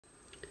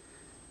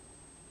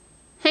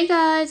Hey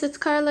guys, it's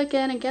Carla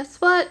again, and guess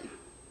what?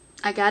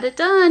 I got it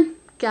done.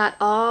 Got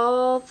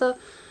all the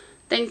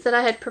things that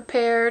I had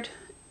prepared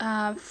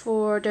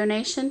for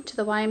donation to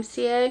the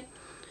YMCA.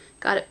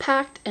 Got it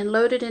packed and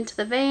loaded into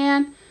the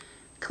van,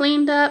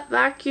 cleaned up,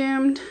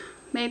 vacuumed,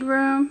 made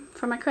room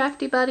for my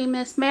crafty buddy,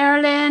 Miss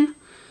Marilyn.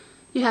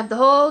 You have the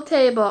whole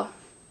table.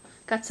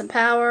 Got some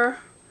a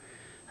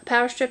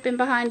power strip in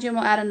behind you, and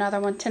we'll add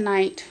another one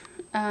tonight.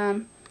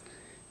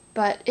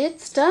 But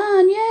it's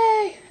done,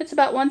 yay! It's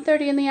about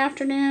 1:30 in the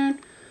afternoon.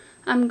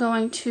 I'm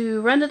going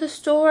to run to the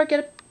store, get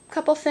a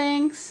couple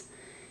things,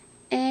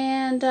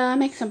 and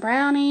make some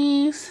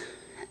brownies,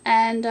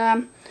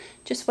 and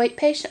just wait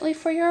patiently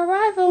for your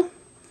arrival.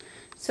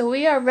 So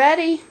we are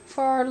ready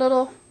for our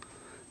little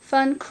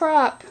fun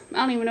crop. I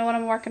don't even know what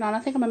I'm working on. I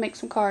think I'm going to make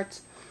some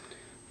cards.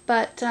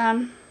 But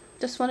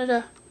just wanted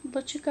to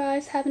let you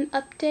guys have an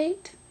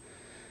update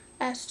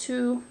as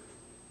to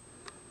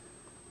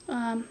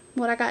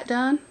what I got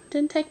done.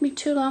 Didn't take me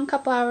too long, a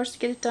couple hours to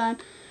get it done.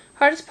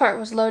 Hardest part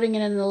was loading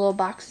it in the little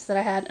boxes that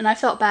I had, and I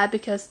felt bad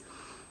because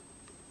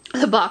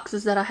the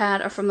boxes that I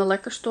had are from the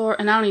liquor store,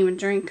 and I don't even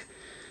drink.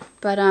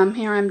 But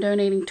here I'm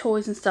donating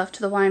toys and stuff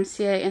to the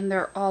YMCA, and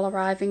they're all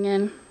arriving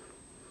in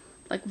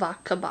like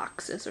vodka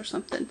boxes or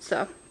something,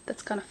 so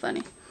that's kind of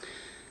funny.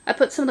 I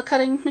put some of the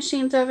cutting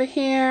machines over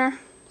here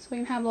so we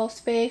can have a little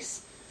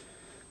space,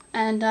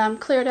 and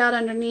cleared out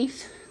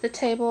underneath the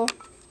table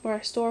where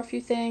I store a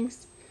few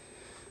things.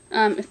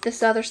 If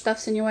this other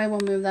stuff's in your way, we'll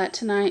move that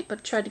tonight, but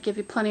I tried to give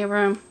you plenty of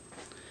room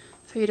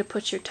for you to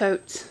put your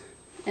totes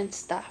and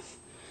stuff.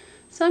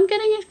 So I'm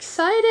getting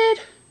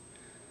excited.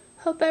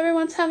 Hope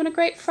everyone's having a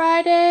great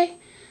Friday,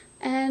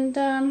 and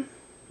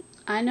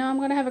I know I'm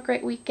going to have a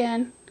great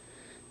weekend.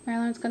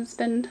 Marilyn's going to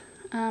spend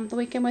the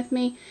weekend with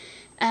me,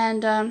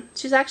 and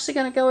she's actually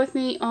going to go with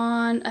me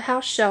on a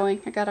house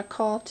showing. I got a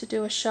call to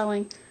do a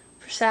showing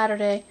for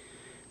Saturday,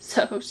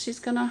 so she's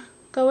going to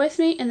go with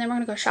me, and then we're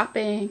going to go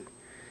shopping.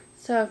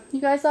 So you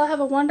guys all have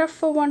a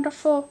wonderful,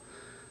 wonderful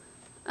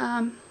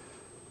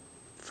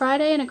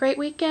Friday and a great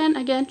weekend.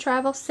 Again,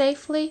 travel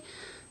safely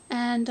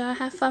and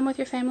have fun with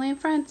your family and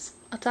friends.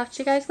 I'll talk to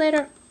you guys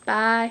later.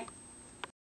 Bye.